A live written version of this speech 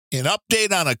An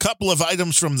update on a couple of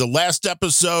items from the last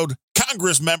episode,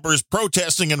 Congress members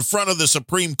protesting in front of the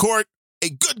Supreme Court, a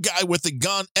good guy with a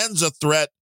gun ends a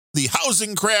threat, the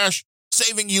housing crash,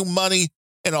 saving you money,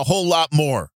 and a whole lot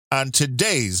more on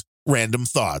today's Random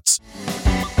Thoughts.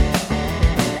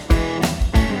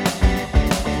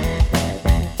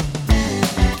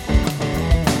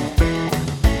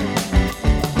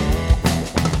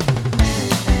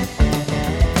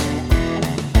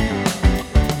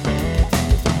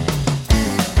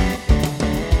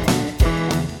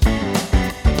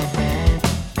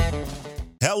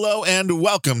 Hello and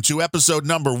welcome to episode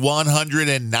number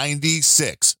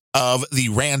 196 of the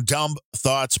Random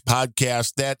Thoughts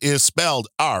podcast. That is spelled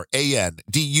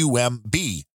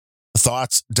R-A-N-D-U-M-B,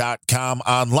 thoughts.com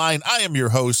online. I am your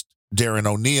host, Darren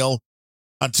O'Neill.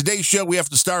 On today's show, we have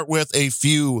to start with a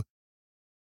few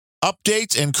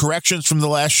updates and corrections from the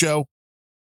last show.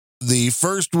 The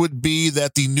first would be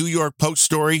that the New York Post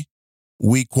story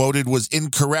we quoted was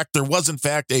incorrect. There was, in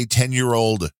fact, a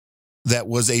 10-year-old that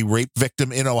was a rape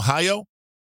victim in Ohio.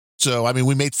 So,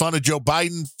 we made fun of Joe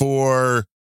Biden for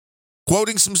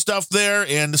quoting some stuff there.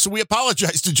 And so we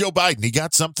apologize to Joe Biden. He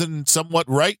got something somewhat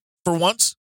right for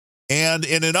once. And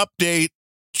in an update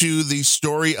to the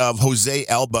story of Jose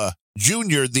Alba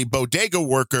Jr., the bodega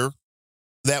worker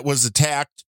that was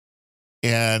attacked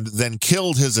and then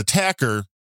killed his attacker,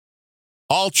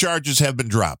 all charges have been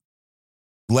dropped.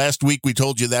 Last week, we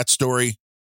told you that story.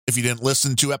 If you didn't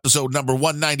listen to episode number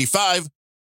 195,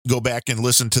 go back and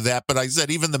listen to that. But I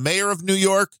said even the mayor of New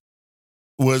York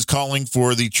was calling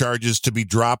for the charges to be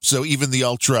dropped. So even the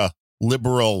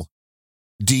ultra-liberal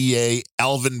DA,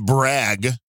 Alvin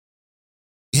Bragg,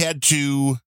 had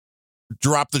to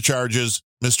drop the charges.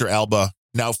 Mr. Alba,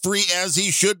 now free as he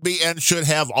should be and should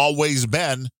have always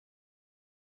been,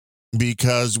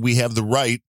 because we have the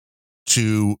right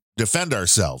to defend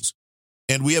ourselves.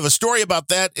 And we have a story about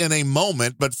that in a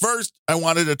moment. But first, I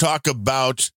wanted to talk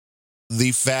about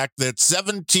the fact that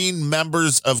 17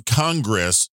 members of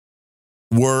Congress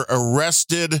were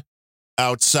arrested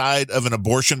outside of an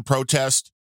abortion protest,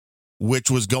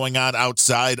 which was going on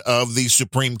outside of the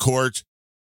Supreme Court.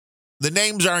 The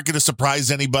names aren't going to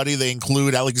surprise anybody. They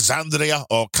include Alexandria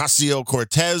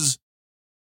Ocasio-Cortez,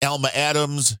 Alma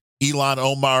Adams, Ilhan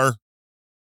Omar,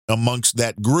 amongst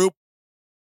that group.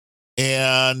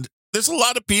 And there's a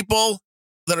lot of people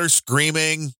that are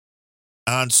screaming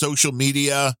on social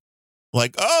media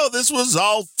like, oh, this was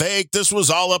all fake. This was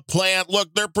all a plant.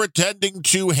 Look, they're pretending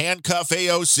to handcuff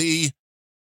AOC.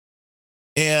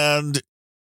 And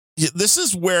this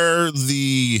is where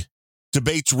the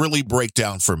debates really break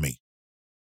down for me,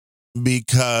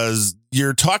 because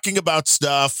you're talking about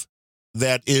stuff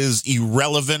that is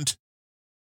irrelevant.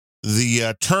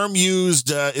 The term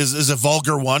used is a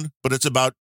vulgar one, but it's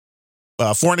about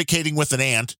fornicating with an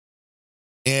ant.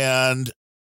 And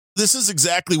this is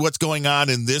exactly what's going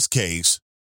on in this case.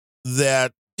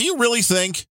 That, do you really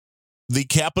think the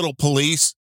Capitol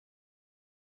Police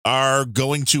are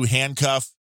going to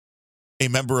handcuff a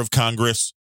member of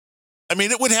Congress?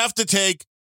 It would have to take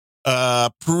a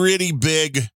pretty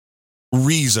big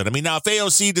reason. Now, if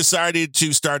AOC decided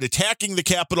to start attacking the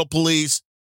Capitol Police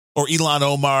or Ilhan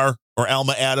Omar or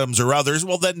Alma Adams or others,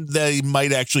 well, then they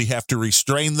might actually have to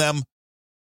restrain them.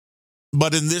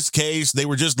 But in this case, they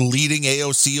were just leading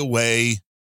AOC away,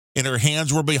 and her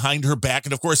hands were behind her back.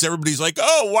 And of course, everybody's like,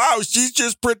 oh, wow, she's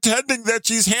just pretending that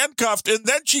she's handcuffed. And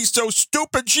then she's so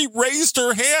stupid, she raised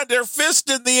her hand, her fist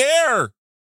in the air.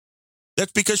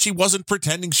 That's because she wasn't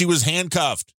pretending she was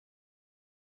handcuffed.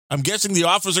 I'm guessing the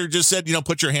officer just said,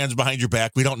 put your hands behind your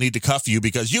back. We don't need to cuff you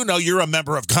because you're a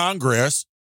member of Congress.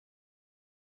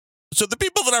 So the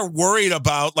people that are worried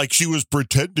about, like, she was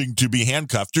pretending to be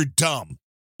handcuffed, you're dumb.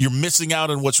 You're missing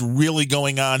out on what's really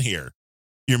going on here.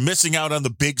 You're missing out on the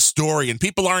big story, and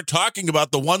people aren't talking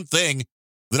about the one thing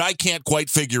that I can't quite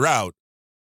figure out.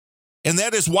 And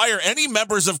that is, why are any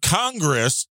members of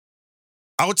Congress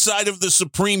outside of the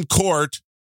Supreme Court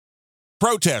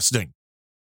protesting?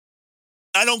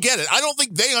 I don't get it. I don't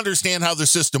think they understand how the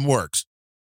system works.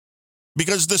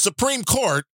 Because the Supreme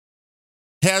Court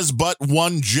has but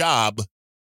one job,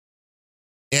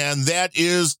 and that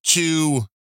is to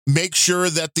make sure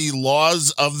that the laws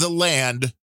of the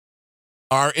land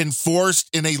are enforced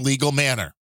in a legal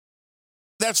manner.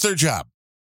 That's their job.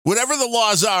 Whatever the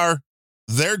laws are,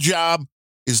 their job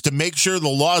is to make sure the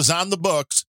laws on the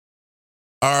books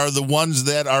are the ones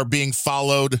that are being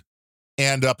followed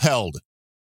and upheld.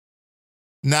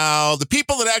 Now, the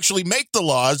people that actually make the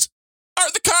laws are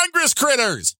the Congress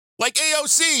critters, like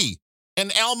AOC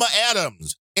and Alma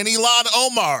Adams and Ilhan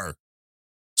Omar.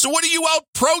 So what are you out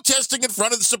protesting in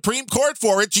front of the Supreme Court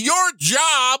for? It's your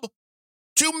job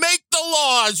to make the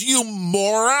laws, you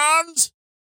morons.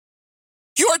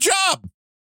 Your job.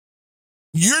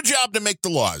 Your job to make the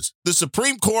laws. The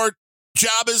Supreme Court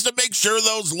job is to make sure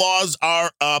those laws are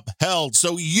upheld.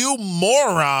 So you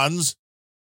morons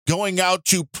going out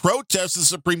to protest the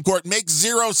Supreme Court makes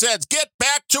zero sense. Get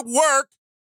back to work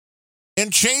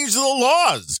and change the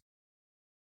laws.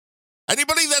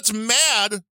 Anybody that's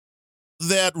mad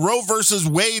that Roe versus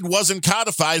Wade wasn't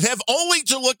codified have only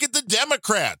to look at the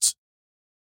Democrats.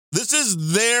 This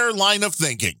is their line of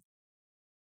thinking.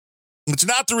 It's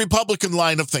not the Republican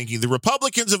line of thinking. The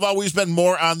Republicans have always been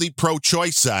more on the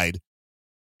pro-choice side.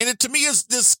 And it, to me, is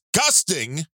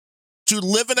disgusting to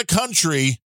live in a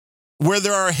country where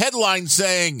there are headlines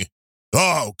saying,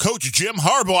 oh, Coach Jim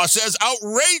Harbaugh says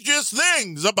outrageous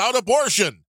things about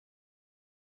abortion.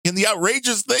 And the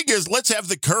outrageous thing is, let's have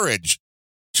the courage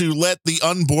to let the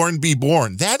unborn be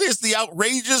born. That is the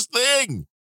outrageous thing.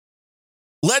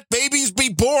 Let babies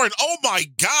be born. Oh, my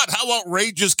God, how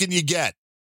outrageous can you get?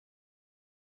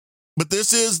 But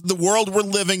this is the world we're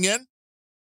living in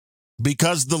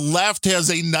because the left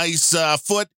has a nice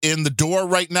foot in the door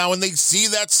right now, and they see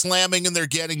that slamming, and they're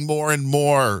getting more and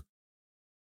more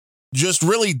just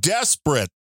really desperate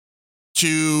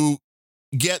to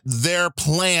get their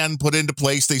plan put into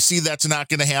place. They see that's not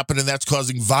going to happen, and that's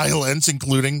causing violence,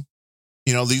 including,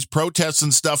 these protests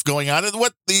and stuff going on. And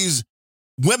what these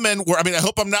women were, I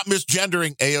hope I'm not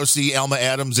misgendering AOC, Alma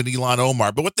Adams, and Ilhan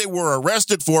Omar, but what they were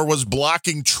arrested for was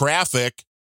blocking traffic,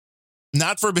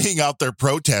 not for being out there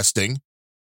protesting.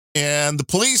 And the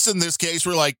police in this case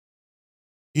were like,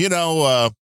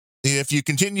 if you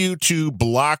continue to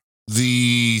block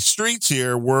the streets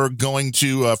here, we're going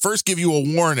to first give you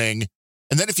a warning.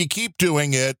 And then if you keep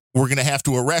doing it, we're going to have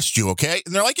to arrest you, okay?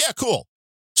 And they're like, yeah, cool.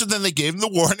 So then they gave them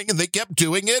the warning, and they kept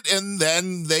doing it, and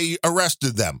then they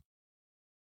arrested them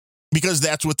because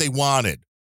that's what they wanted.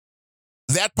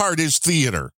 That part is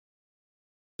theater.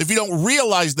 If you don't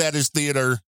realize that is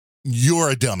theater, you're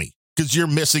a dummy because you're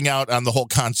missing out on the whole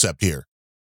concept here.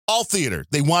 All theater.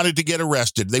 They wanted to get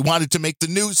arrested. They wanted to make the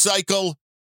news cycle,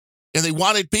 and they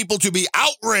wanted people to be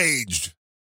outraged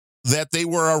that they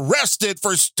were arrested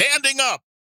for standing up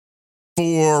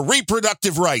for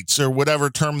reproductive rights or whatever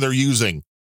term they're using.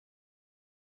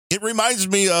 It reminds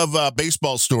me of a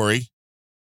baseball story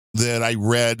that I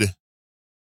read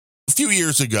a few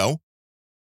years ago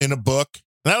in a book.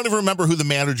 And I don't even remember who the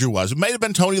manager was. It may have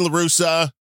been Tony La Russa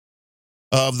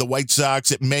of the White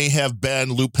Sox. It may have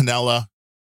been Lou Piniella.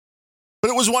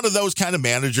 But it was one of those kind of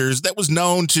managers that was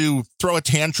known to throw a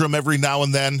tantrum every now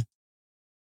and then.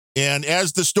 And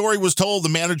as the story was told, the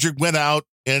manager went out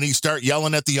and he started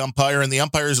yelling at the umpire. And the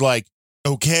umpire's like,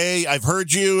 okay, I've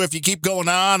heard you. If you keep going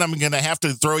on, I'm going to have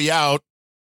to throw you out.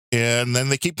 And then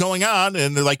they keep going on.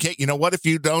 And they're like, hey, you know what? If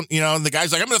you don't, and the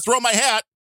guy's like, I'm going to throw my hat.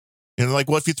 And they're like,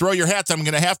 well, if you throw your hats, I'm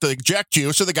going to have to eject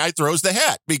you. So the guy throws the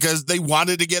hat because they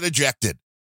wanted to get ejected.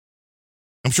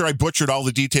 I'm sure I butchered all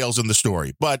the details in the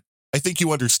story, but I think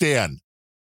you understand.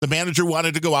 The manager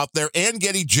wanted to go out there and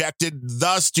get ejected,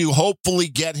 thus to hopefully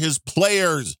get his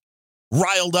players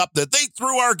riled up that they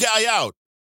threw our guy out.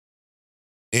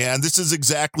 And this is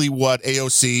exactly what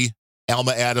AOC,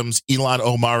 Alma Adams, Ilhan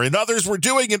Omar, and others were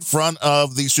doing in front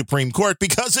of the Supreme Court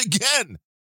because, again,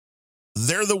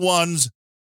 they're the ones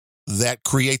that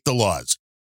create the laws.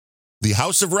 The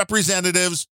House of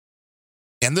Representatives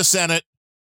and the Senate,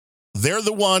 they're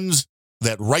the ones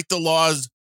that write the laws.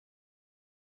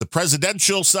 The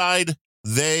presidential side,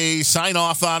 they sign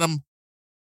off on them.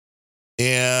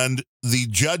 And the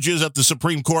judges at the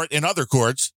Supreme Court and other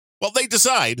courts, well, they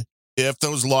decide if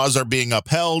those laws are being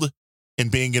upheld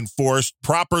and being enforced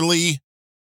properly.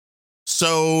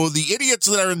 So the idiots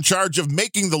that are in charge of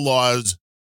making the laws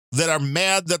that are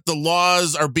mad that the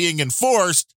laws are being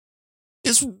enforced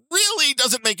is really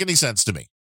doesn't make any sense to me.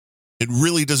 It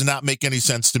really does not make any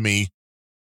sense to me.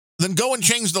 Then go and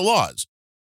change the laws.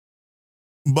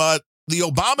 But the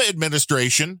Obama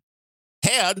administration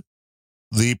had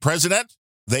the president,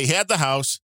 they had the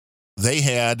House, they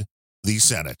had the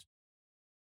Senate.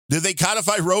 Did they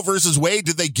codify Roe versus Wade?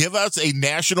 Did they give us a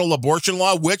national abortion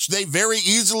law, which they very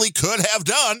easily could have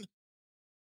done?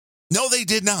 No, they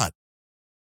did not.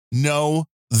 No,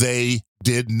 they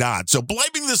did not. So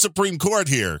blaming the Supreme Court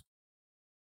here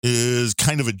is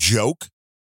kind of a joke.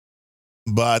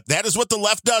 But that is what the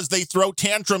left does. They throw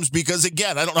tantrums because,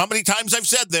 again, I don't know how many times I've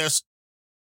said this,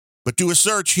 but do a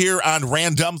search here on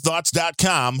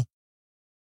randomthoughts.com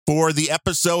for the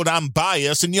episode on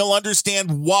bias, and you'll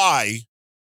understand why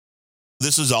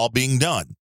this is all being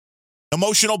done.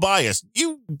 Emotional bias.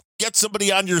 You get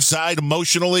somebody on your side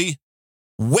emotionally,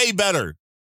 way better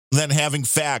than having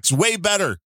facts, way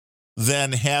better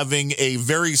than having a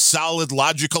very solid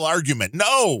logical argument.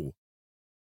 No.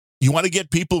 You want to get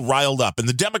people riled up. And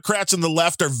the Democrats and the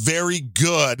left are very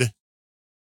good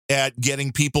at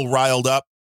getting people riled up.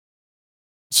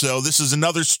 So this is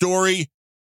another story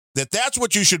that's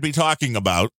what you should be talking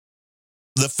about.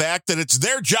 The fact that it's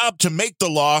their job to make the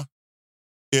law.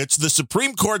 It's the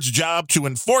Supreme Court's job to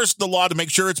enforce the law, to make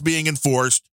sure it's being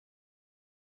enforced.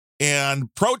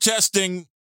 And protesting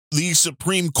the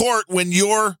Supreme Court when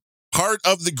you're part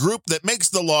of the group that makes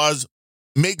the laws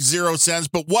makes zero sense.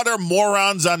 But what are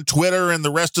morons on Twitter and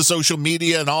the rest of social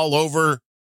media and all over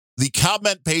the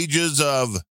comment pages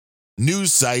of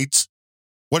news sites?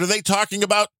 What are they talking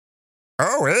about?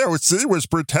 Oh, AOC was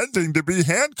pretending to be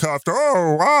handcuffed.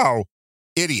 Oh, wow.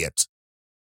 Idiots.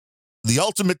 The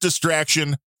ultimate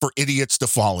distraction for idiots to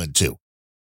fall into.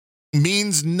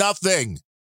 Means nothing.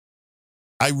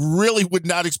 I really would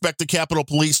not expect the Capitol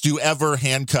Police to ever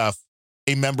handcuff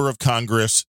a member of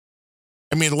Congress.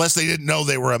 I mean, unless they didn't know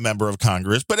they were a member of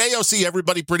Congress. But AOC,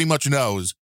 everybody pretty much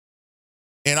knows.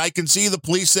 And I can see the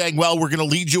police saying, well, we're going to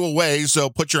lead you away, so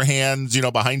put your hands,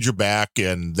 behind your back,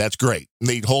 and that's great. And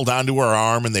they hold onto her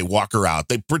arm and they walk her out.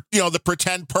 They, the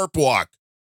pretend perp walk.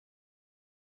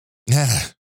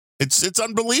 It's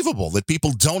unbelievable that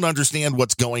people don't understand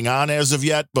what's going on as of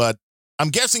yet, but I'm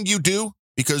guessing you do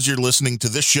because you're listening to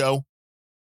this show,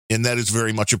 and that is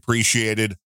very much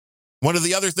appreciated. One of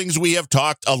the other things we have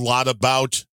talked a lot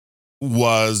about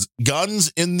was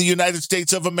guns in the United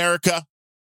States of America.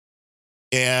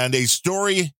 And a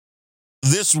story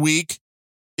this week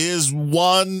is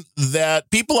one that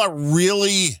people are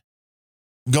really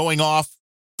going off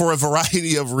for a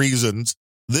variety of reasons.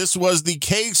 This was the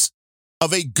case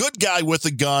of a good guy with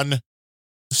a gun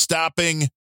stopping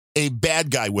a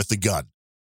bad guy with a gun.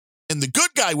 And the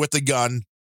good guy with the gun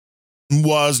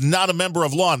was not a member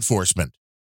of law enforcement.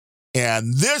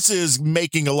 And this is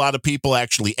making a lot of people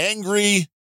actually angry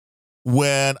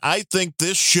when I think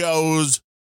this shows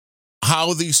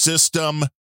how the system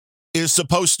is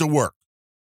supposed to work.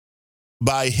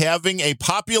 By having a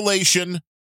population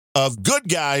of good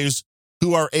guys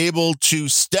who are able to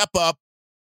step up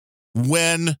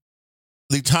when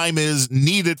the time is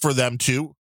needed for them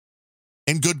to,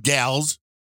 and good gals.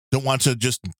 Don't want to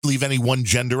just leave any one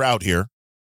gender out here.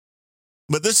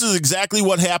 But this is exactly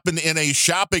what happened in a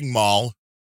shopping mall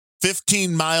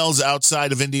 15 miles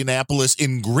outside of Indianapolis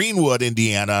in Greenwood,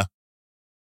 Indiana.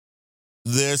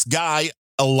 This guy,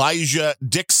 Elijah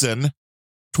Dixon,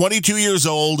 22 years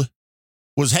old,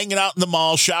 was hanging out in the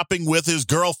mall shopping with his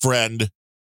girlfriend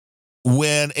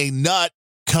when a nut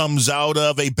comes out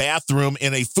of a bathroom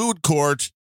in a food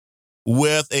court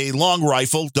with a long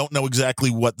rifle. Don't know exactly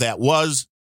what that was,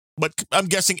 but I'm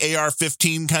guessing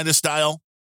AR-15 kind of style.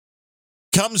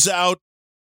 Comes out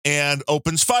and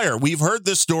opens fire. We've heard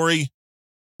this story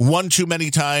one too many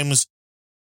times.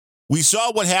 We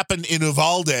saw what happened in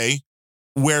Uvalde,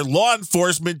 where law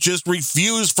enforcement just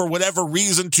refused for whatever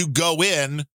reason to go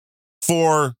in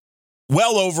for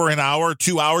well over an hour,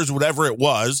 2 hours, whatever it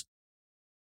was.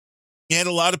 And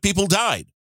a lot of people died.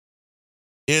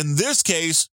 In this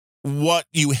case, what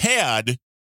you had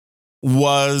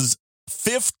was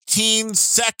 15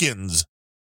 seconds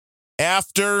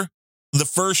after the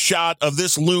first shot of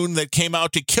this loon that came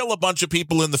out to kill a bunch of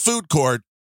people in the food court.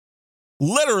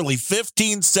 Literally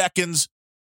 15 seconds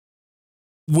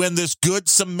when this good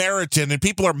Samaritan, and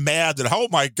people are mad that, oh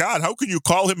my God, how can you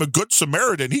call him a good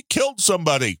Samaritan? He killed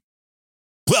somebody.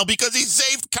 Well, because he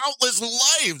saved countless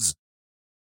lives.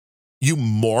 You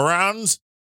morons.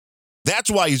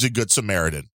 That's why he's a good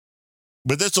Samaritan.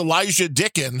 But this Elijah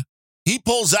Dixon, he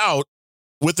pulls out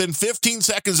within 15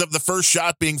 seconds of the first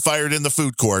shot being fired in the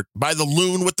food court by the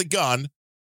loon with the gun.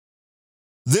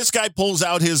 This guy pulls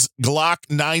out his Glock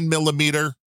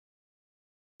 9mm,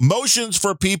 motions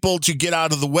for people to get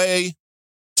out of the way,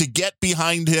 to get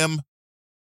behind him.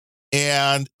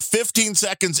 And 15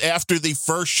 seconds after the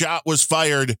first shot was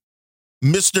fired,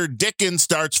 Mr. Dixon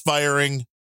starts firing,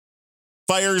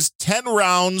 fires 10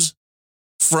 rounds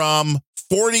from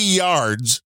 40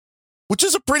 yards, which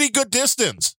is a pretty good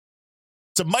distance.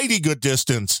 It's a mighty good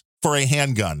distance for a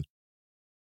handgun.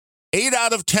 8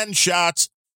 out of 10 shots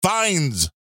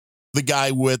finds the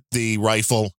guy with the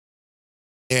rifle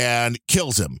and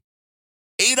kills him.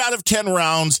 8 out of 10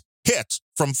 rounds hits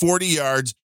from 40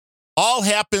 yards. All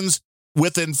happens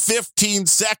within 15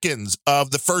 seconds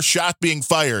of the first shot being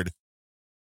fired.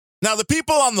 Now, the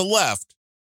people on the left,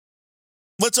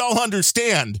 let's all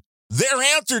understand, their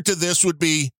answer to this would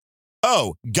be,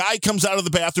 oh, guy comes out of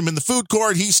the bathroom in the food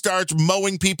court. He starts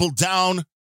mowing people down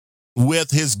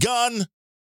with his gun.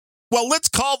 Well, let's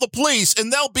call the police,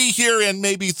 and they'll be here in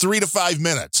maybe 3 to 5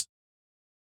 minutes.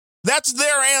 That's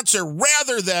their answer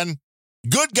rather than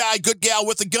good guy, good gal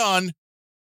with a gun.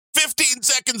 15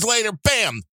 seconds later,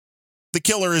 bam, the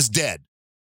killer is dead.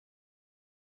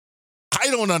 I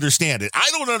don't understand it. I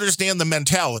don't understand the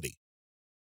mentality.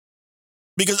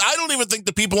 Because I don't even think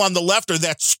the people on the left are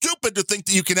that stupid to think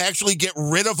that you can actually get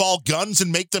rid of all guns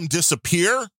and make them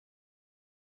disappear.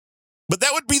 But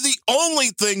that would be the only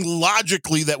thing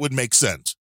logically that would make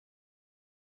sense.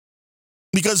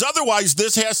 Because otherwise,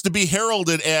 this has to be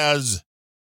heralded as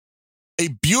a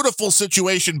beautiful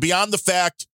situation beyond the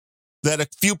fact that a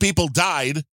few people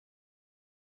died,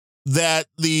 that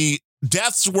the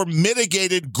deaths were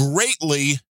mitigated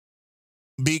greatly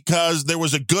because there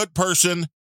was a good person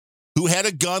who had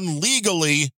a gun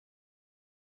legally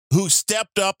who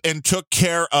stepped up and took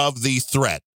care of the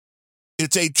threat.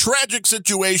 It's a tragic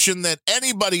situation that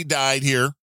anybody died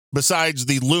here besides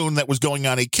the loon that was going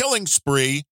on a killing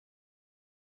spree.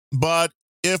 But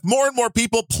if more and more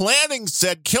people planning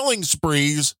said killing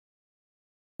sprees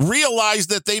realize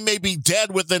that they may be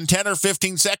dead within 10 or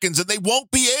 15 seconds and they won't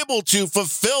be able to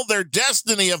fulfill their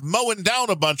destiny of mowing down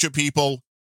a bunch of people,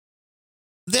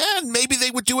 then maybe they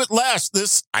would do it less.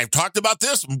 I've talked about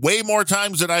this way more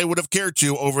times than I would have cared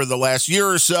to over the last year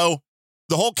or so.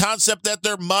 The whole concept that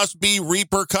there must be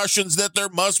repercussions, that there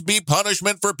must be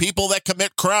punishment for people that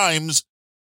commit crimes,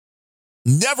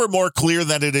 never more clear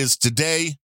than it is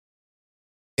today.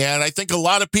 And I think a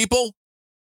lot of people,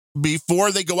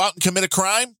 before they go out and commit a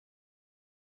crime,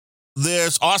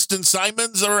 this Austin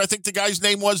Simons, or I think the guy's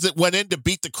name was, that went in to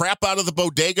beat the crap out of the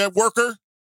bodega worker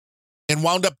and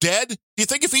wound up dead. Do you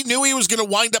think if he knew he was going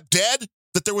to wind up dead,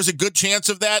 that there was a good chance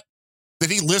of that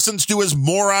he listens to his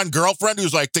moron girlfriend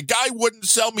who's like, the guy wouldn't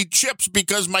sell me chips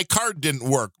because my card didn't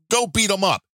work. Go beat him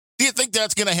up. Do you think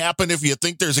that's going to happen if you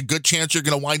think there's a good chance you're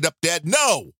going to wind up dead?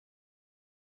 No.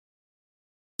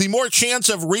 The more chance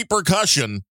of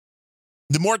repercussion,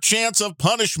 the more chance of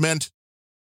punishment,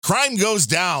 crime goes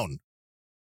down.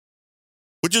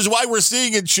 Which is why we're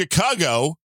seeing in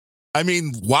Chicago, I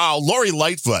mean, wow, Lori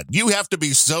Lightfoot, you have to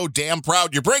be so damn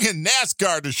proud. You're bringing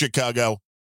NASCAR to Chicago.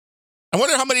 I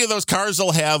wonder how many of those cars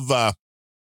will have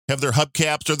their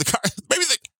hubcaps or the car. Maybe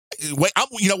wait.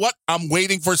 You know what? I'm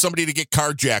waiting for somebody to get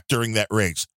carjacked during that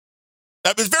race.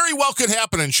 That very well could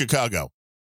happen in Chicago.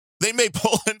 They may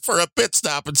pull in for a pit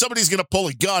stop and somebody's going to pull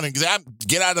a gun and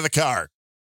get out of the car.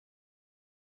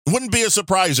 Wouldn't be a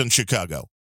surprise in Chicago.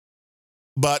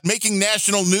 But making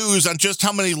national news on just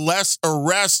how many less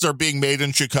arrests are being made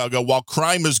in Chicago while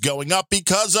crime is going up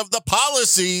because of the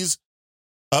policies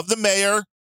of the mayor,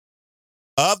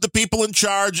 of the people in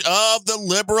charge, of the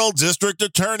liberal district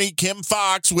attorney, Kim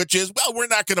Foxx, which is, well, we're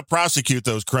not going to prosecute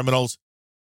those criminals.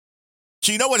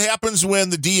 So you know what happens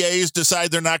when the DAs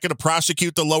decide they're not going to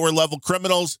prosecute the lower level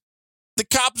criminals? The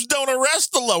cops don't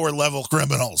arrest the lower level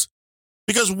criminals.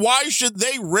 Because why should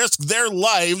they risk their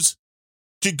lives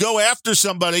to go after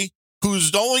somebody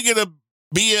who's only going to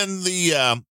be in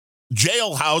the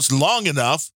jailhouse long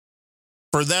enough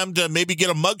for them to maybe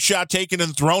get a mugshot taken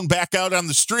and thrown back out on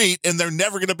the street, and they're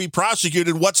never going to be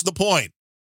prosecuted? What's the point?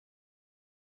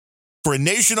 For a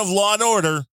nation of law and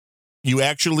order, you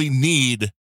actually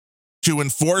need to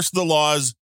enforce the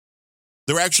laws.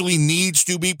 There actually needs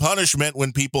to be punishment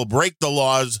when people break the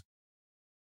laws.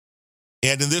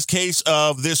 And in this case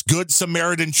of this Good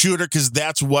Samaritan shooter, because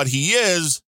that's what he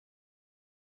is,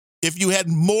 if you had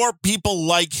more people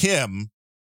like him,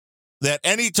 that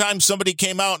anytime somebody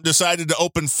came out and decided to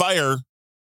open fire,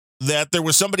 that there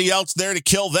was somebody else there to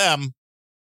kill them,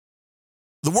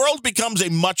 the world becomes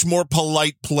a much more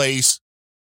polite place,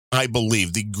 I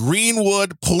believe. The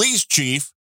Greenwood police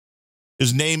chief,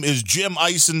 his name is Jim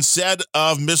Ison, said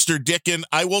of Mr. Dickin,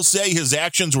 I will say his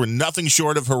actions were nothing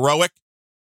short of heroic.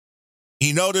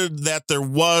 He noted that there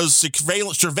was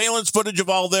surveillance footage of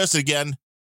all this. Again,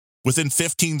 within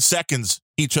 15 seconds,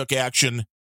 he took action,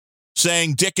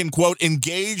 saying Dickin, quote,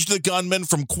 engaged the gunman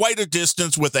from quite a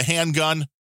distance with a handgun,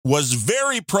 was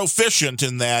very proficient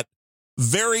in that,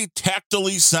 very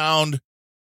tactily sound,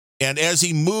 and as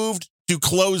he moved to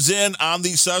close in on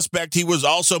the suspect, he was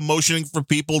also motioning for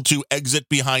people to exit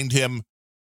behind him,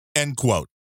 end quote.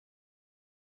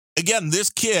 Again,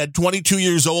 this kid, 22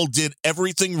 years old, did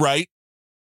everything right.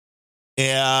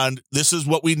 And this is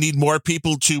what we need more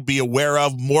people to be aware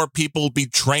of. More people be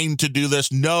trained to do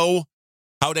this. Know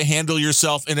how to handle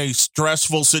yourself in a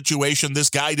stressful situation. This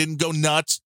guy didn't go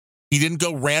nuts. He didn't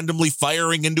go randomly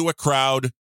firing into a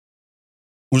crowd.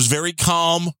 Was very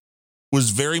calm,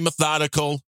 was very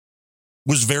methodical,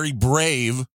 was very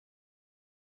brave,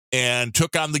 and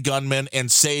took on the gunman and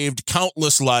saved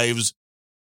countless lives.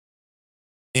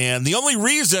 And the only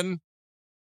reason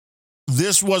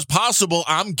this was possible,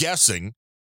 I'm guessing.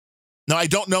 Now, I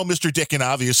don't know Mr. Dickin,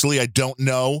 obviously. I don't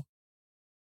know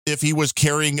if he was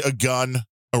carrying a gun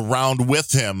around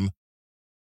with him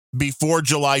before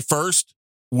July 1st,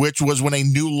 which was when a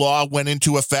new law went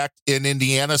into effect in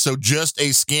Indiana. So just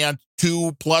a scant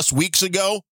 2+ weeks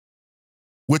ago,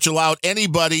 which allowed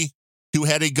anybody who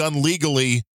had a gun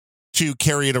legally to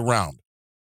carry it around,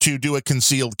 to do a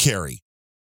concealed carry.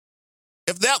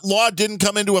 If that law didn't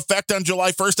come into effect on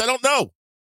July 1st, I don't know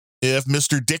if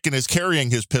Mr. Dickin is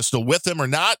carrying his pistol with him or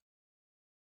not.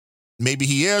 Maybe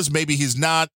he is, maybe he's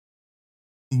not.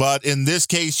 But in this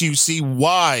case, you see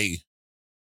why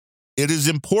it is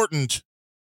important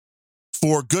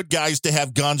for good guys to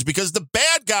have guns, because the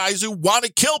bad guys who want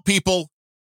to kill people,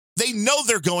 they know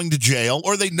they're going to jail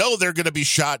or they know they're going to be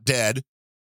shot dead.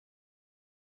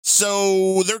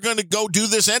 So they're going to go do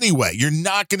this anyway. You're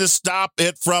not going to stop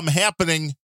it from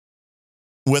happening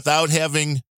without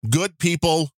having good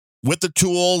people with the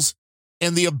tools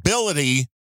and the ability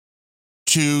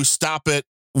to stop it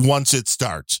once it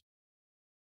starts.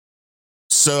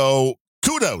 So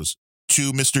kudos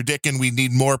to Mr. Dickin. We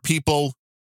need more people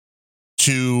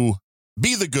to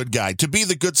be the good guy, to be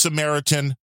the good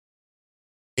Samaritan,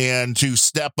 and to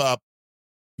step up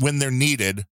when they're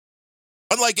needed.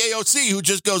 Unlike AOC, who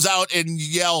just goes out and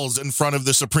yells in front of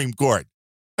the Supreme Court.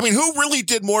 I mean, who really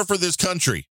did more for this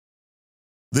country?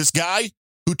 This guy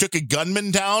who took a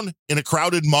gunman down in a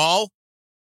crowded mall?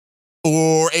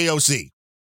 Or AOC,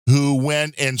 who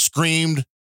went and screamed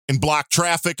and blocked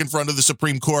traffic in front of the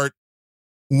Supreme Court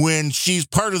when she's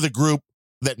part of the group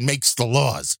that makes the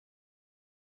laws?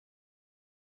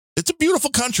 It's a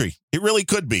beautiful country. It really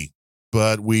could be.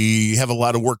 But we have a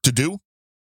lot of work to do.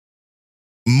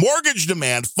 Mortgage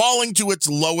demand falling to its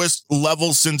lowest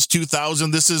level since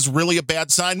 2000. This is really a bad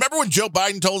sign. Remember when Joe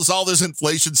Biden told us all this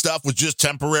inflation stuff was just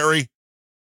temporary?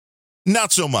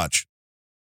 Not so much.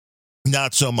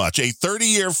 Not so much. A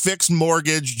 30-year fixed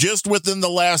mortgage just within the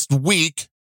last week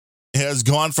has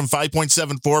gone from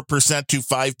 5.74% to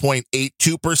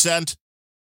 5.82%,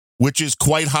 which is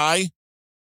quite high.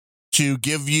 To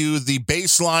give you the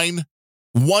baseline,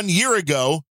 1 year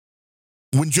ago,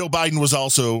 when Joe Biden was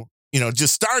also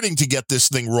just starting to get this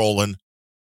thing rolling,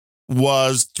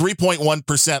 was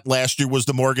 3.1% last year was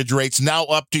the mortgage rates, now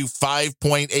up to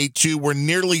 5.82. We're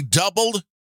nearly doubled.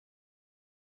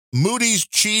 Moody's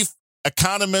chief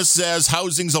economist says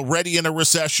housing's already in a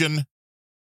recession.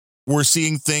 We're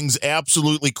seeing things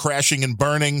absolutely crashing and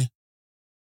burning.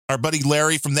 Our buddy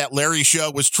Larry from That Larry Show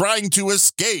was trying to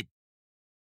escape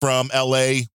from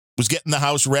LA, was getting the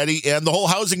house ready, and the whole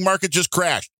housing market just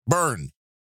crashed, burned.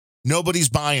 Nobody's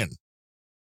buying.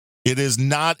 It is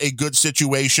not a good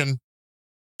situation.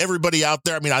 Everybody out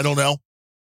there, I don't know.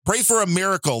 Pray for a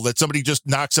miracle that somebody just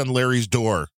knocks on Larry's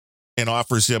door and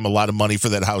offers him a lot of money for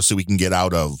that house so he can get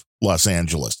out of Los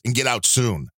Angeles and get out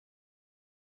soon.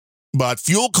 But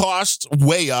fuel costs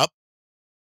way up.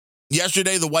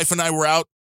 Yesterday, the wife and I were out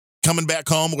coming back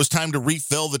home. It was time to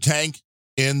refill the tank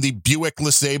in the Buick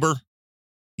LeSabre.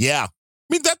 Yeah.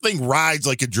 That thing rides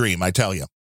like a dream, I tell you.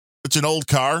 It's an old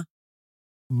car,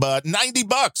 but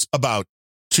 $90 about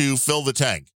to fill the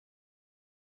tank.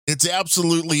 It's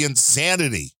absolutely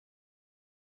insanity.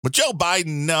 But Joe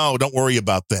Biden, no, don't worry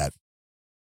about that.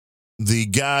 The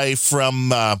guy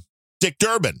from Dick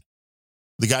Durbin,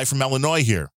 the guy from Illinois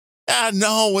here.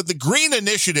 No, the green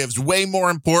initiative's way more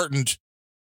important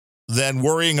than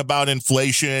worrying about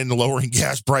inflation, lowering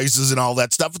gas prices, and all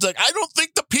that stuff. It's like, I don't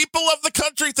think the people of the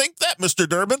country think that, Mr.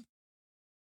 Durbin.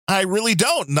 I really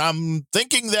don't. And I'm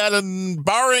thinking that,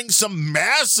 barring some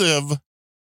massive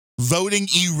voting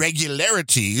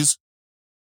irregularities,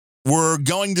 we're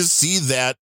going to see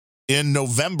that in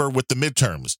November with the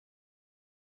midterms.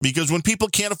 Because when people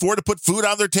can't afford to put food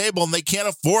on their table and they can't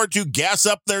afford to gas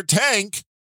up their tank,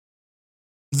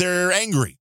 they're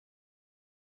angry.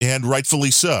 And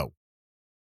rightfully so.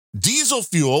 Diesel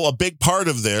fuel, a big part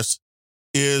of this,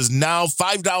 is now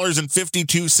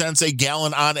 $5.52 a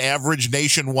gallon on average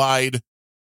nationwide.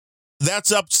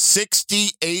 That's up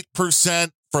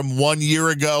 68% from 1 year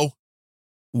ago,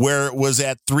 where it was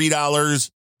at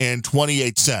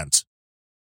 $3.28.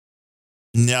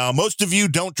 Now, most of you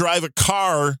don't drive a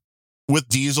car with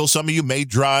diesel. Some of you may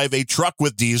drive a truck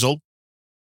with diesel.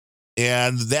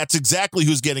 And that's exactly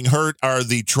who's getting hurt are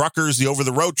the truckers, the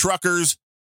over-the-road truckers,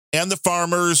 and the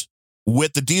farmers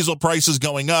with the diesel prices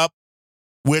going up,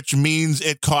 which means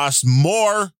it costs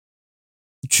more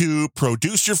to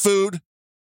produce your food,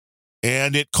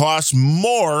 and it costs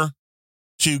more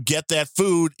to get that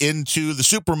food into the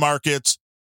supermarkets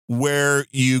where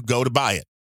you go to buy it,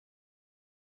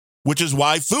 which is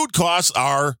why food costs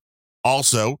are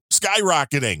also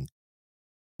skyrocketing.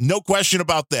 No question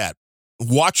about that.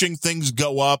 Watching things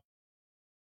go up.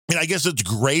 And I guess it's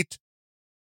great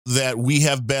that we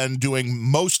have been doing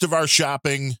most of our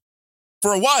shopping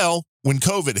for a while. When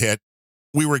COVID hit,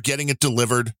 we were getting it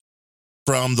delivered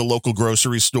from the local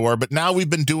grocery store. But now we've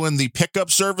been doing the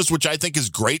pickup service, which I think is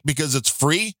great because it's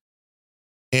free.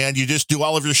 And you just do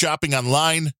all of your shopping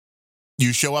online.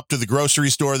 You show up to the grocery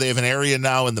store. They have an area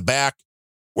now in the back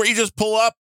where you just pull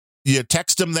up, you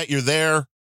text them that you're there,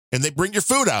 and they bring your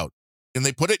food out, and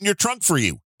they put it in your trunk for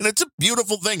you. And it's a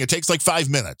beautiful thing. It takes like 5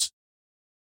 minutes.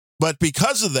 But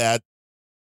because of that,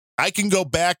 I can go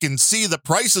back and see the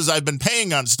prices I've been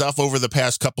paying on stuff over the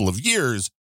past couple of years.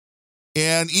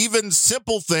 And even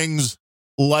simple things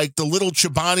like the little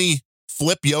Chobani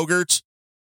Flip yogurts.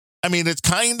 I mean, it's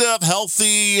kind of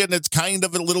healthy and it's kind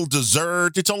of a little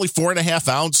dessert. It's only 4.5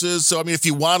 ounces. So, I mean, if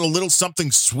you want a little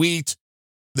something sweet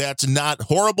that's not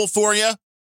horrible for you,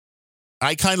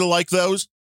 I kind of like those.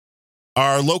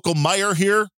 Our local Meijer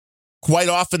here quite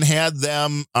often had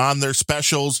them on their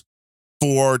specials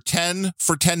for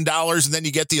 $10, and then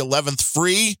you get the 11th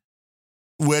free,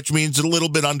 which means a little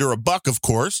bit under $1, of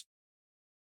course.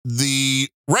 The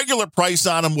regular price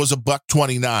on them was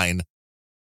 $1.29.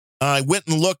 I went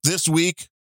and looked this week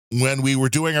when we were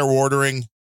doing our ordering,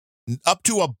 up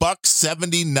to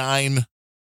 $1.79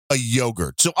 a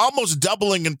yogurt. So almost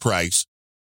doubling in price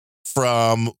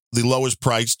from the lowest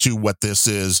price to what this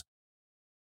is.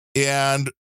 And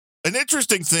an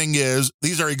interesting thing is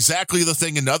these are exactly the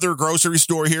thing another grocery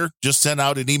store here just sent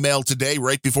out an email today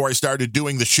right before I started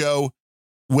doing the show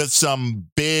with some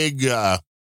big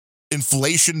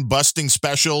inflation busting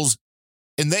specials.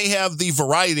 And they have the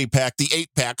variety pack, the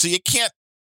 8-pack. So you can't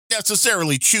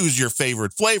necessarily choose your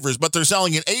favorite flavors, but they're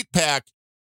selling an 8-pack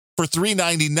for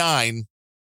 $3.99,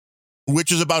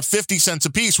 which is about 50 cents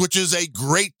a piece, which is a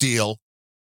great deal.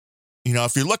 You know,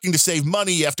 if you're looking to save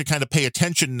money, you have to kind of pay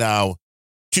attention now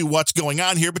to what's going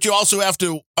on here, but you also have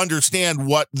to understand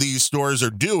what these stores are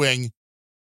doing,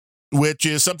 which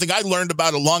is something I learned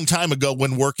about a long time ago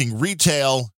when working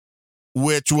retail,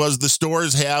 which was the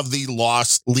stores have the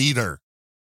loss leader,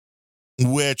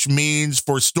 which means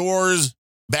for stores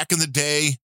back in the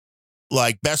day,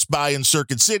 like Best Buy and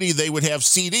Circuit City, they would have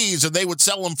CDs and they would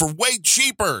sell them for way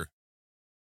cheaper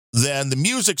than the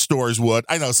music stores would.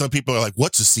 I know some people are like,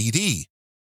 what's a CD?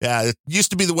 Yeah, it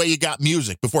used to be the way you got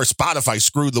music before Spotify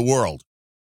screwed the world.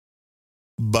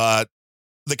 But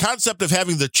the concept of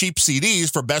having the cheap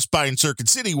CDs for Best Buy and Circuit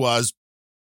City was,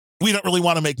 we don't really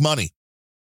want to make money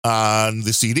on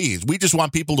the CDs. We just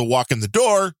want people to walk in the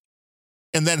door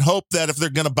and then hope that if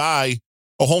they're going to buy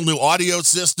a whole new audio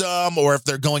system or if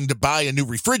they're going to buy a new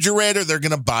refrigerator, they're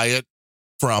going to buy it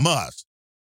from us.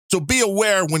 So be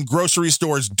aware when grocery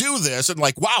stores do this and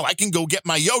like, wow, I can go get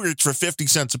my yogurts for 50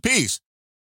 cents a piece.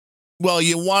 Well,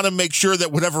 you want to make sure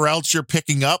that whatever else you're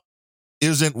picking up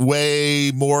isn't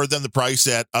way more than the price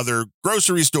at other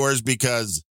grocery stores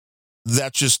because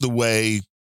that's just the way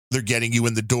they're getting you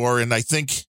in the door. And I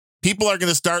think people are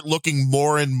going to start looking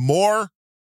more and more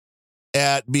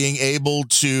at being able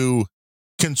to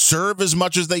conserve as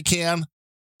much as they can,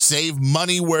 save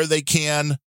money where they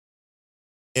can.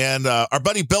 And our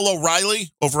buddy Bill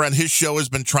O'Reilly over on his show has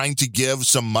been trying to give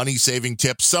some money-saving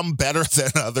tips, some better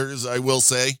than others, I will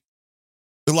say.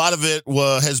 A lot of it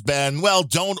has been, well,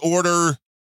 don't order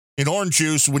an orange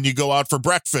juice when you go out for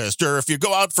breakfast. Or if you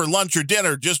go out for lunch or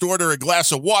dinner, just order a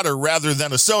glass of water rather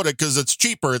than a soda because it's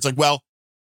cheaper. It's like, well,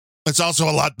 it's also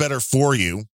a lot better for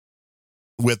you.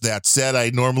 With that said, I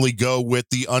normally go with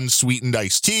the unsweetened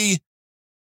iced tea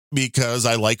because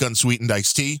I like unsweetened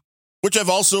iced tea, which I've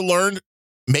also learned,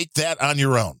 make that on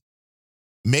your own.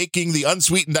 Making the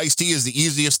unsweetened iced tea is the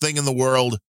easiest thing in the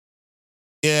world.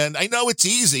 And I know it's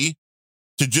easy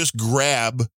to just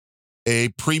grab a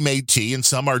pre-made tea, and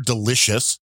some are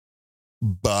delicious.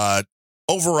 But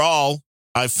overall,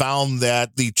 I found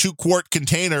that the 2-quart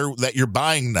container that you're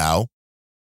buying now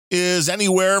is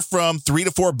anywhere from $3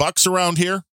 to $4 around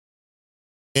here.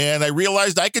 And I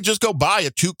realized I could just go buy a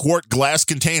 2-quart glass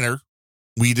container.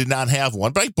 We did not have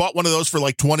one, but I bought one of those for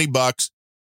like $20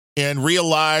 and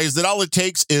realized that all it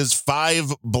takes is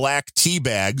 5 black tea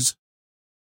bags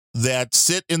that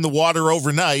sit in the water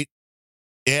overnight.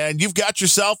 And you've got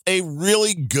yourself a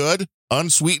really good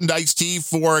unsweetened iced tea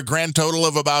for a grand total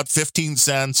of about 15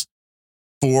 cents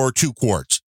for 2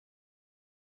 quarts.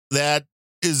 That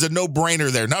is a no-brainer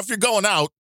there. Now, if you're going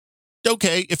out,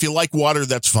 okay, if you like water,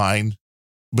 that's fine.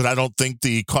 But I don't think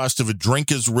the cost of a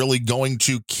drink is really going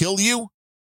to kill you.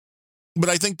 But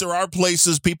I think there are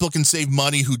places people can save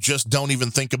money who just don't even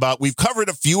think about. We've covered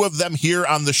a few of them here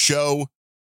on the show.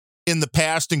 in the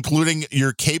past, including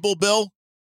your cable bill,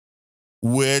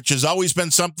 which has always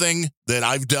been something that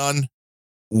I've done,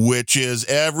 which is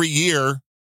every year,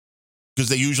 because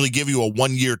they usually give you a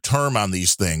 1-year term on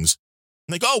these things.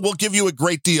 Like, oh, we'll give you a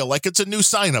great deal. Like it's a new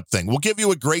sign-up thing. We'll give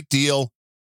you a great deal.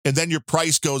 And then your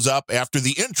price goes up after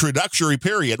the introductory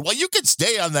period. Well, you can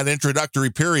stay on that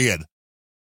introductory period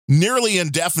nearly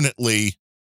indefinitely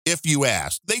if you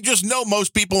ask. They just know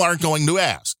most people aren't going to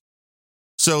ask.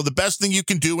 So the best thing you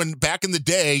can do, and back in the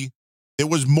day, it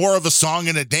was more of a song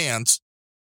and a dance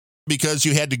because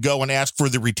you had to go and ask for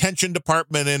the retention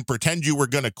department and pretend you were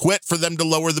going to quit for them to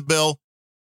lower the bill.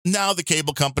 Now the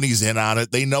cable company's in on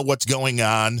it. They know what's going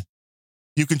on.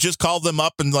 You can just call them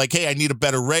up and like, hey, I need a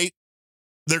better rate.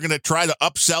 They're going to try to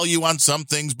upsell you on some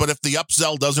things, but if the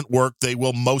upsell doesn't work, they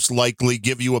will most likely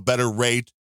give you a better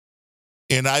rate.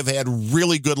 And I've had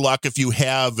really good luck if you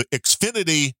have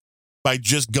Xfinity by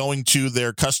just going to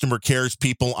their customer cares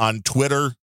people on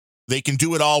Twitter. They can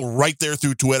do it all right there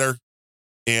through Twitter.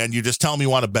 And you just tell them you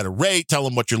want a better rate, tell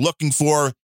them what you're looking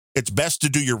for. It's best to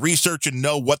do your research and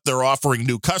know what they're offering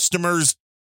new customers.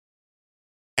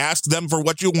 Ask them for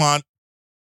what you want.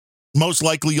 Most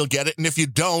likely you'll get it. And if you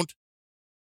don't,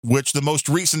 which the most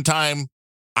recent time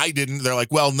I didn't, they're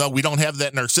like, well, no, we don't have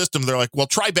that in our system. They're like, well,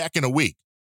 try back in a week.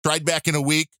 Tried back in a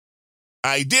week.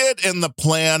 I did, and the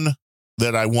plan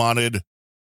that I wanted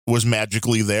was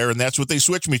magically there, and that's what they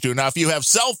switched me to. Now, if you have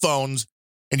cell phones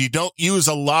and you don't use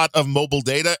a lot of mobile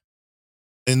data,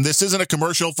 and this isn't a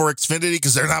commercial for Xfinity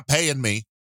because they're not paying me,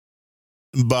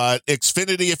 but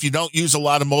Xfinity, if you don't use a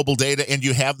lot of mobile data and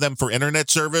you have them for internet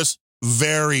service,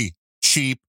 very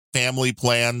cheap family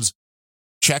plans.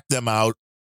 Check them out.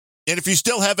 And if you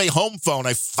still have a home phone,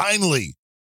 I finally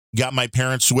got my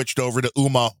parents switched over to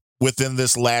Ooma within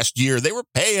this last year. They were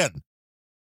paying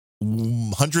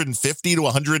 $150 to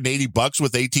 $180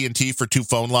 with AT&T for 2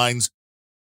 phone lines.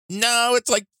 No, it's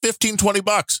like $15,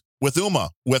 $20 with Ooma,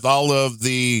 with all of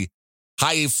the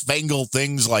high-fangled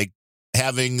things like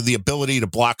having the ability to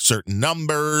block certain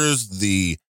numbers,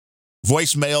 the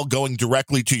voicemail going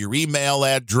directly to your email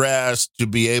address, to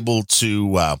be able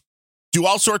to do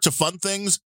all sorts of fun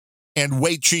things, and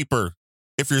way cheaper.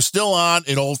 If you're still on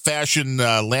an old-fashioned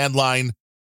landline,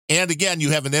 and again,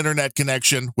 you have an internet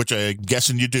connection, which I'm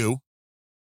guessing you do,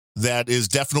 that is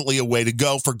definitely a way to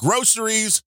go. For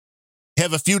groceries,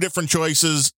 have a few different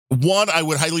choices. One, I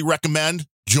would highly recommend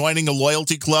joining a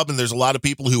loyalty club, and there's a lot of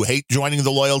people who hate joining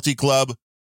the loyalty club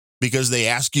because they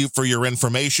ask you for your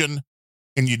information,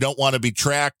 and you don't want to be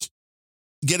tracked.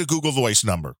 Get a Google Voice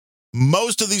number.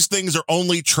 Most of these things are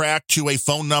only tracked to a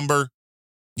phone number.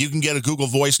 You can get a Google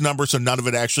Voice number, so none of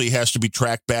it actually has to be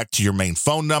tracked back to your main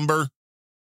phone number.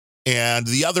 And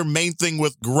the other main thing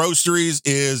with groceries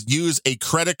is use a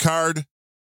credit card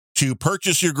to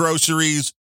purchase your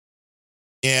groceries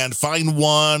and find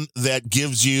one that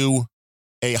gives you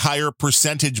a higher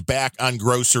percentage back on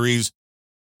groceries.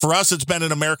 For us, it's been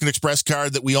an American Express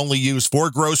card that we only use for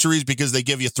groceries because they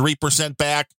give you 3%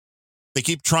 back. They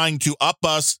keep trying to up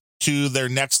us to their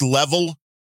next level,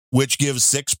 which gives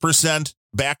 6%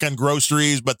 back on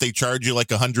groceries, but they charge you like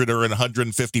 $100 or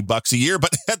 $150 a year.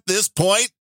 But at this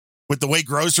point, with the way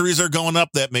groceries are going up,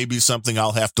 that may be something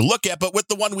I'll have to look at. But with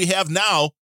the one we have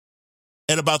now,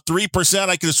 at about 3%,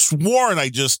 I could have sworn I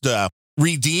just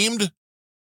redeemed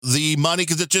the money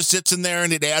because it just sits in there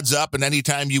and it adds up. And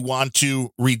anytime you want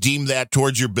to redeem that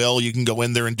towards your bill, you can go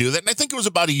in there and do that. And I think it was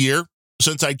about a year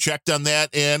since I checked on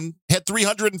that and had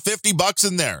 $350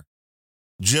 in there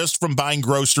just from buying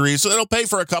groceries. So it'll pay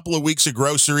for a couple of weeks of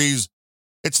groceries.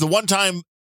 It's the one time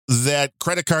that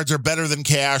credit cards are better than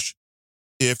cash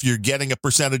if you're getting a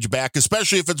percentage back,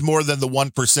 especially if it's more than the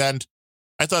 1%.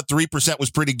 I thought 3% was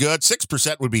pretty good.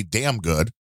 6% would be damn good.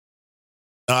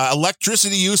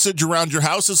 Electricity usage around your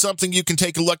house is something you can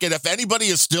take a look at. If anybody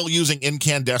is still using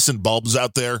incandescent bulbs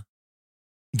out there,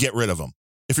 get rid of them.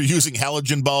 If you're using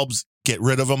halogen bulbs, get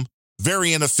rid of them.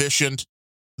 Very inefficient.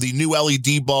 The new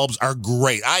LED bulbs are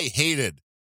great. I hated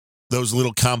those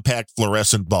little compact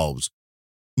fluorescent bulbs.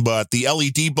 But the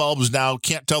LED bulbs now,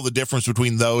 can't tell the difference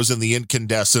between those and the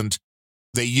incandescent.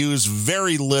 They use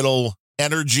very little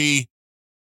energy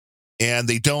and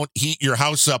they don't heat your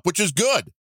house up, which is good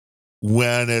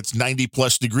when it's 90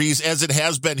 plus degrees, as it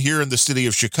has been here in the city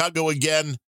of Chicago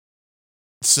again.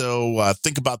 So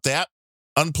think about that.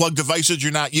 Unplug devices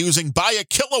you're not using. Buy a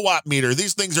kilowatt meter.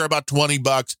 These things are about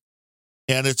 $20.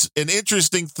 And it's an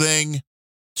interesting thing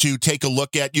to take a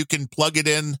look at. You can plug it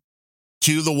in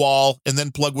to the wall and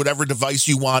then plug whatever device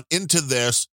you want into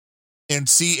this and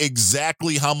see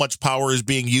exactly how much power is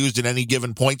being used at any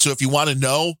given point. So if you want to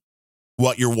know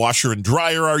what your washer and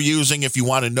dryer are using, if you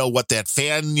want to know what that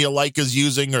fan you like is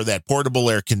using, or that portable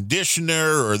air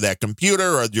conditioner, or that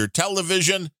computer, or your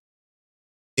television,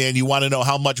 and you want to know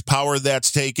how much power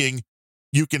that's taking,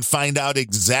 you can find out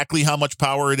exactly how much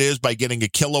power it is by getting a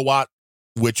kilowatt,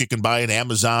 which you can buy on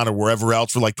Amazon or wherever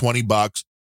else for like $20,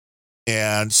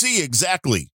 and see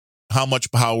exactly how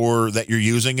much power that you're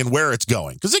using and where it's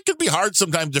going. Because it can be hard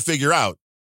sometimes to figure out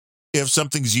if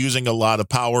something's using a lot of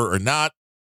power or not.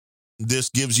 This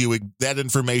gives you that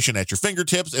information at your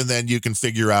fingertips, and then you can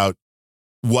figure out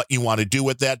what you want to do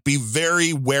with that. Be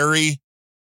very wary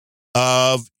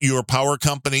of your power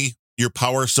company, your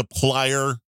power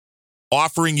supplier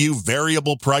offering you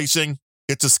variable pricing.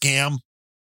 It's a scam.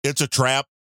 It's a trap.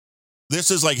 This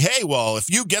is like, hey, well, if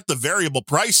you get the variable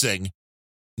pricing,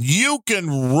 you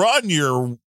can run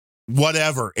your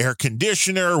whatever, air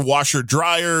conditioner, washer,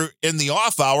 dryer in the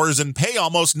off hours and pay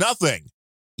almost nothing.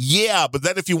 Yeah, but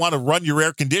then if you want to run your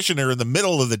air conditioner in the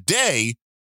middle of the day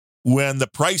when the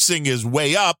pricing is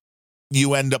way up,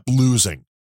 you end up losing.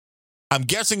 I'm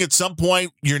guessing at some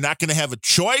point you're not going to have a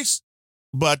choice,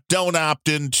 but don't opt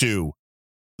into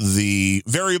the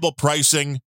variable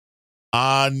pricing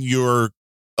on your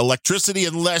electricity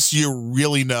unless you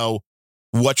really know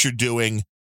what you're doing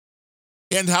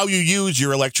and how you use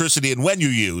your electricity and when you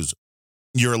use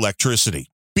your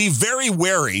electricity. Be very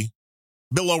wary.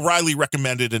 Bill O'Reilly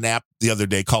recommended an app the other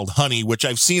day called Honey, which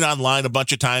I've seen online a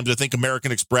bunch of times. I think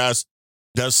American Express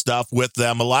does stuff with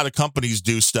them. A lot of companies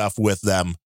do stuff with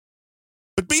them.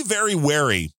 But be very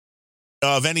wary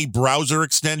of any browser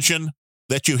extension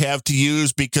that you have to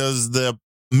use, because the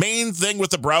main thing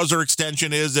with the browser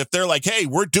extension is if they're like, hey,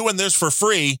 we're doing this for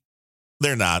free,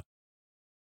 they're not.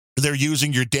 They're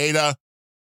using your data.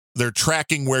 They're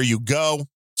tracking where you go.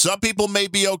 Some people may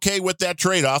be okay with that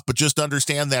trade-off, but just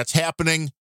understand that's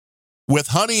happening. With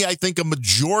Honey, I think a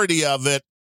majority of it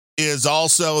is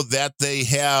also that they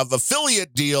have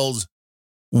affiliate deals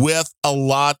with a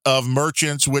lot of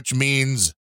merchants, which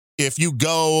means if you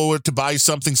go to buy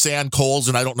something, say on Kohl's,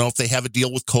 and I don't know if they have a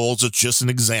deal with Kohl's, it's just an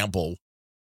example.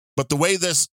 But the way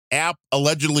this app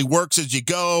allegedly works is you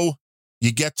go,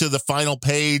 you get to the final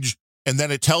page, and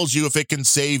then it tells you if it can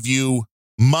save you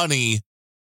money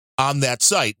on that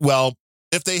site. Well,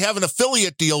 if they have an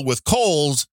affiliate deal with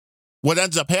Kohl's, what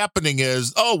ends up happening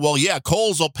is, oh, well, yeah,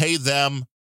 Kohl's will pay them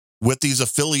with these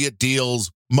affiliate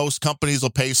deals. Most companies will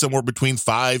pay somewhere between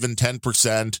 5 and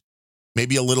 10%,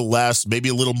 maybe a little less, maybe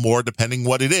a little more, depending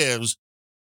what it is,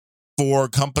 for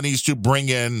companies to bring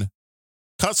in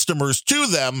customers to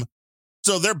them.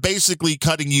 So they're basically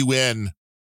cutting you in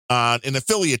on an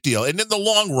affiliate deal. And in the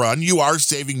long run, you are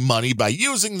saving money by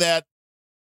using that,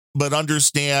 but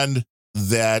understand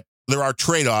that there are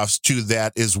trade-offs to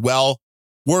that as well,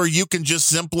 where you can just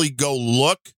simply go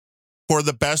look for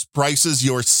the best prices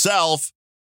yourself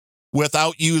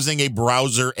without using a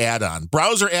browser add-on.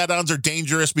 Browser add-ons are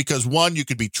dangerous because, one, you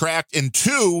could be tracked, and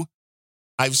two,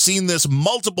 I've seen this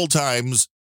multiple times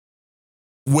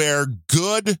where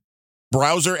good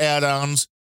browser add-ons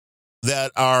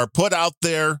that are put out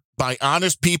there by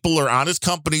honest people or honest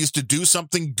companies to do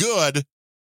something good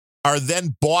are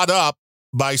then bought up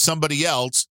by somebody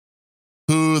else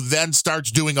who then starts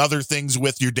doing other things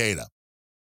with your data.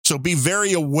 So be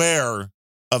very aware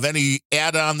of any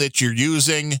add-on that you're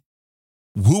using,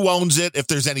 who owns it, if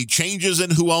there's any changes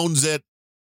in who owns it.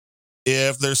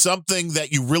 If there's something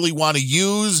that you really want to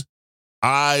use,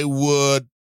 I would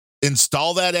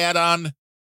install that add-on,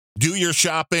 do your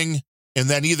shopping, and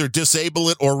then either disable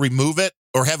it or remove it,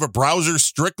 or have a browser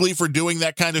strictly for doing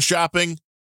that kind of shopping.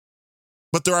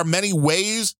 But there are many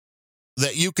ways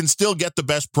that you can still get the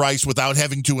best price without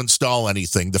having to install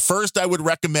anything. The first I would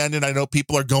recommend, and I know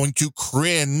people are going to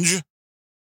cringe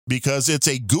because it's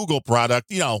a Google product,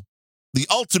 the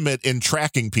ultimate in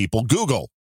tracking people, Google.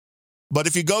 But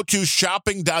if you go to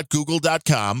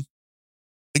shopping.google.com,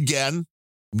 again,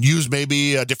 use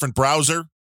maybe a different browser,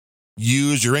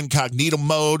 use your incognito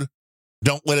mode.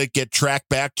 Don't let it get tracked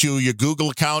back to your Google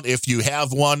account if you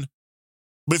have one.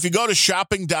 But if you go to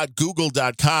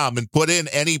shopping.google.com and put in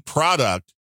any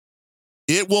product,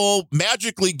 it will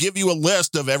magically give you a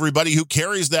list of everybody who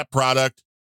carries that product,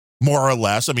 more or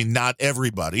less. I mean, not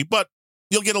everybody, but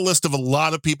you'll get a list of a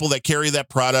lot of people that carry that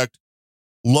product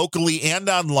locally and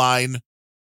online,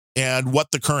 and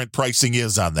what the current pricing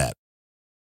is on that,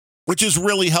 which is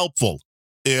really helpful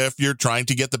if you're trying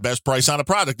to get the best price on a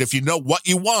product. If you know what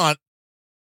you want,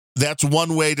 that's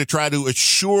one way to try to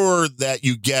assure that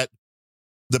you get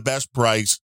the best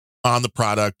price on the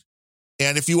product.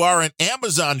 And if you are an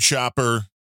Amazon shopper,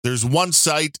 there's one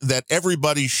site that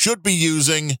everybody should be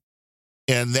using,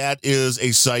 and that is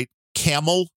a site,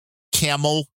 Camel,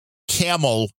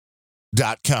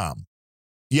 camelcamel.com.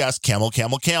 Yes,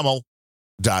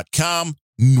 camelcamel.com.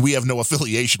 We have no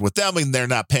affiliation with them and they're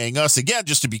not paying us. Again,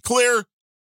 just to be clear,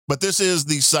 but this is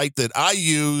the site that I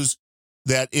use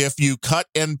that if you cut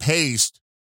and paste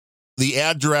the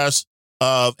address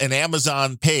of an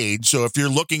Amazon page, so if you're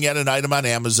looking at an item on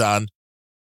Amazon,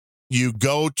 you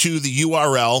go to the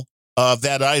URL of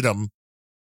that item,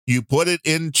 you put it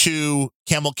into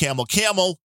Camel,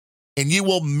 and you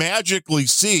will magically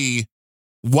see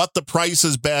what the price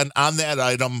has been on that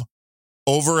item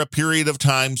over a period of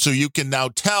time. So you can now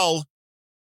tell,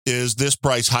 is this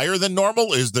price higher than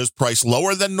normal? Is this price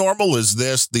lower than normal? Is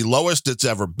this the lowest it's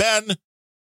ever been?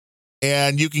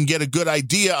 And you can get a good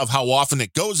idea of how often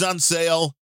it goes on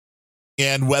sale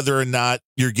and whether or not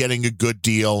you're getting a good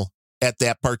deal at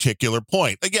that particular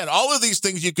point. Again, all of these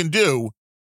things you can do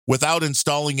without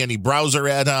installing any browser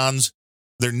add-ons.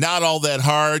 They're not all that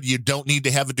hard. You don't need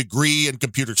to have a degree in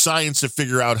computer science to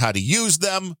figure out how to use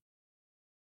them.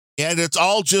 And it's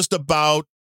all just about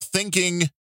thinking,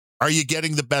 are you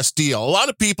getting the best deal? A lot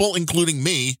of people, including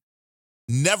me,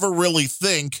 never really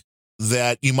think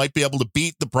that you might be able to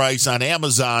beat the price on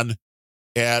Amazon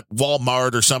at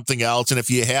Walmart or something else. And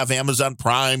if you have Amazon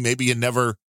Prime, maybe you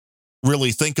never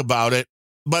really think about it,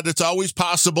 but it's always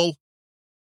possible.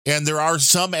 And there are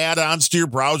some add-ons to your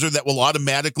browser that will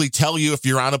automatically tell you if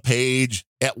you're on a page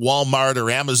at Walmart or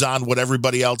Amazon, what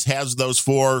everybody else has those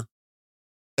for.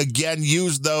 Again,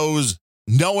 use those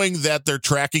knowing that they're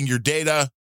tracking your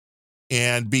data,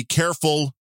 and be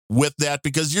careful with that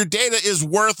because your data is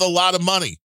worth a lot of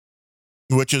money,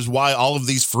 which is why all of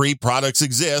these free products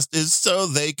exist, is so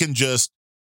they can just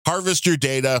harvest your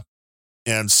data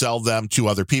and sell them to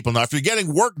other people. Now, if you're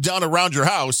getting work done around your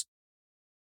house,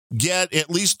 get at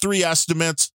least 3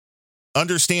 estimates,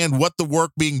 understand what the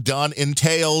work being done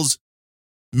entails,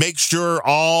 make sure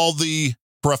all the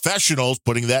professionals,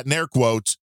 putting that in air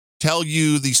quotes, tell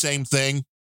you the same thing.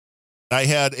 I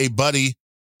had a buddy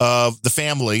of the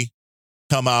family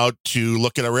come out to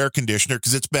look at our air conditioner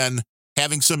because it's been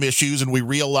having some issues, and we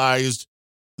realized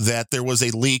that there was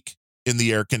a leak in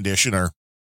the air conditioner.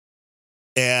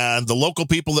 And the local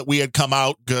people that we had come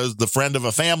out, because the friend of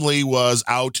a family was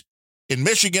out in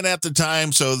Michigan at the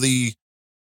time, so the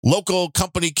local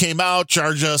company came out,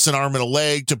 charged us an arm and a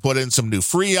leg to put in some new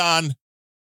Freon.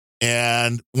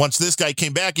 And once this guy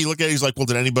came back, he looked at it, he's like, well,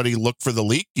 did anybody look for the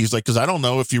leak? He's like, because I don't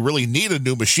know if you really need a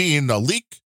new machine. A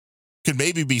leak could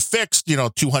maybe be fixed,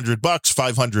 $200,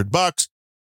 $500,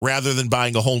 rather than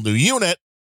buying a whole new unit.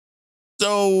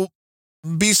 So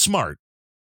be smart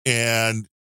and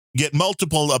get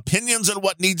multiple opinions on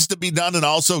what needs to be done, and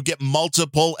also get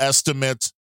multiple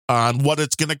estimates on what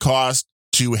it's going to cost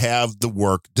to have the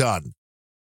work done.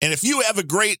 And if you have a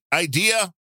great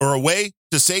idea or a way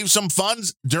to save some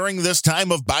funds during this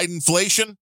time of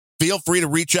Bidenflation, feel free to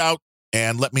reach out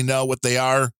and let me know what they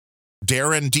are.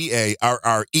 Darren,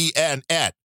 DARREN,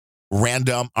 at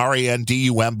random,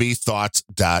 RANDUMB,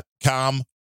 thoughts.com.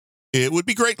 It would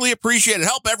be greatly appreciated.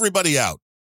 Help everybody out,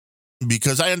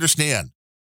 because I understand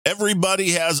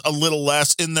everybody has a little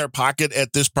less in their pocket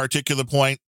at this particular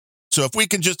point. So if we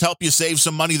can just help you save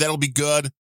some money, that'll be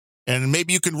good. And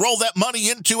maybe you can roll that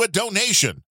money into a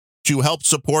donation to help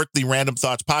support the Random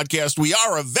Thoughts podcast. We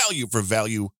are a value for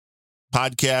value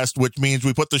podcast, which means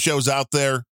we put the shows out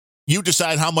there. You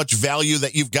decide how much value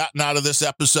that you've gotten out of this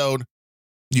episode.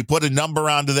 You put a number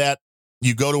onto that.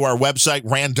 You go to our website,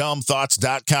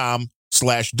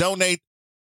 randomthoughts.com/donate.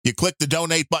 You click the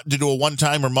donate button to do a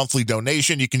one-time or monthly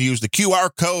donation. You can use the QR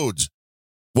codes,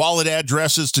 wallet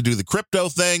addresses to do the crypto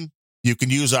thing. You can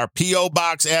use our P.O.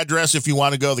 box address if you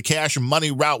want to go the cash and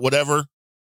money route, whatever.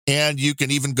 And you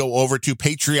can even go over to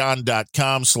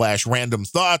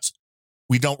patreon.com/randomthoughts.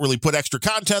 We don't really put extra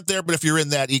content there, but if you're in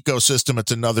that ecosystem,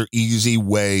 it's another easy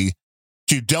way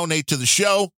to donate to the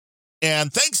show.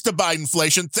 And thanks to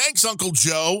Bidenflation, thanks Uncle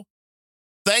Joe,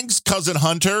 thanks Cousin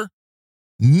Hunter,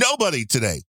 nobody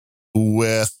today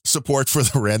with support for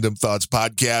the Random Thoughts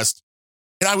podcast.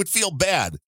 And I would feel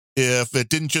bad if it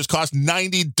didn't just cost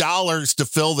 $90 to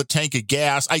fill the tank of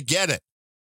gas. I get it.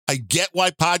 I get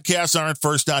why podcasts aren't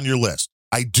first on your list.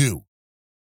 I do.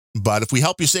 But if we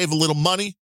help you save a little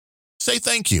money, say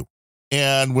thank you.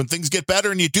 And when things get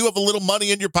better and you do have a little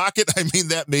money in your pocket, I mean,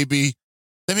 that may be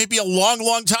a long,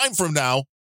 long time from now.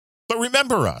 But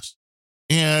remember us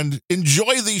and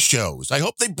enjoy these shows. I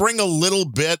hope they bring a little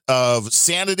bit of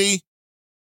sanity.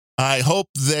 I hope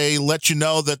they let you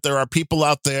know that there are people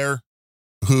out there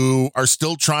who are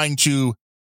still trying to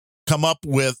come up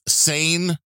with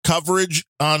sane coverage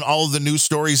on all of the news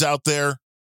stories out there.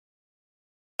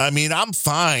 I mean, I'm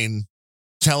fine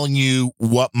telling you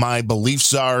what my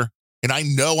beliefs are. And I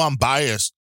know I'm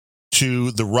biased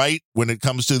to the right when it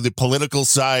comes to the political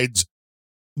sides,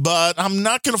 but I'm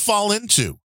not going to fall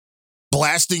into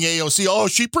blasting AOC. Oh,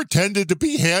 she pretended to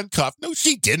be handcuffed. No,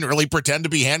 she didn't really pretend to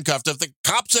be handcuffed. If the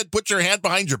cop said, put your hand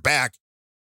behind your back,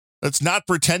 that's not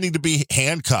pretending to be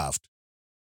handcuffed.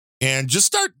 And just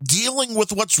start dealing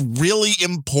with what's really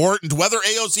important. Whether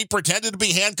AOC pretended to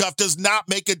be handcuffed does not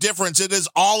make a difference. It is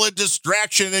all a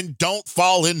distraction, and don't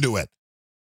fall into it.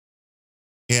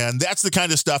 And that's the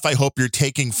kind of stuff I hope you're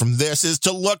taking from this, is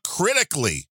to look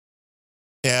critically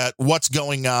at what's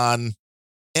going on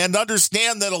and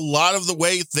understand that a lot of the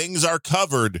way things are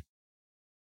covered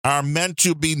are meant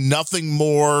to be nothing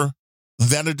more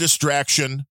than a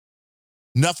distraction,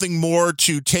 nothing more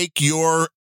to take your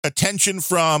attention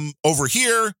from over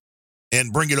here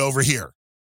and bring it over here.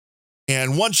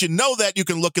 And once you know that, you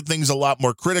can look at things a lot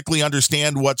more critically,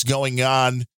 understand what's going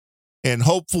on, and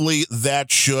hopefully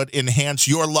that should enhance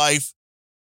your life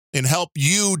and help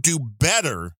you do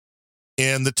better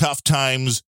in the tough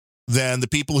times than the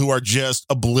people who are just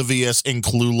oblivious and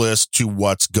clueless to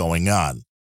what's going on.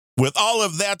 With all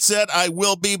of that said, I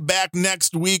will be back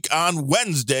next week on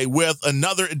Wednesday with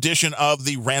another edition of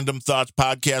the Random Thoughts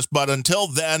Podcast. But until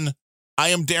then, I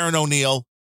am Darren O'Neill.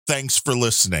 Thanks for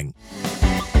listening.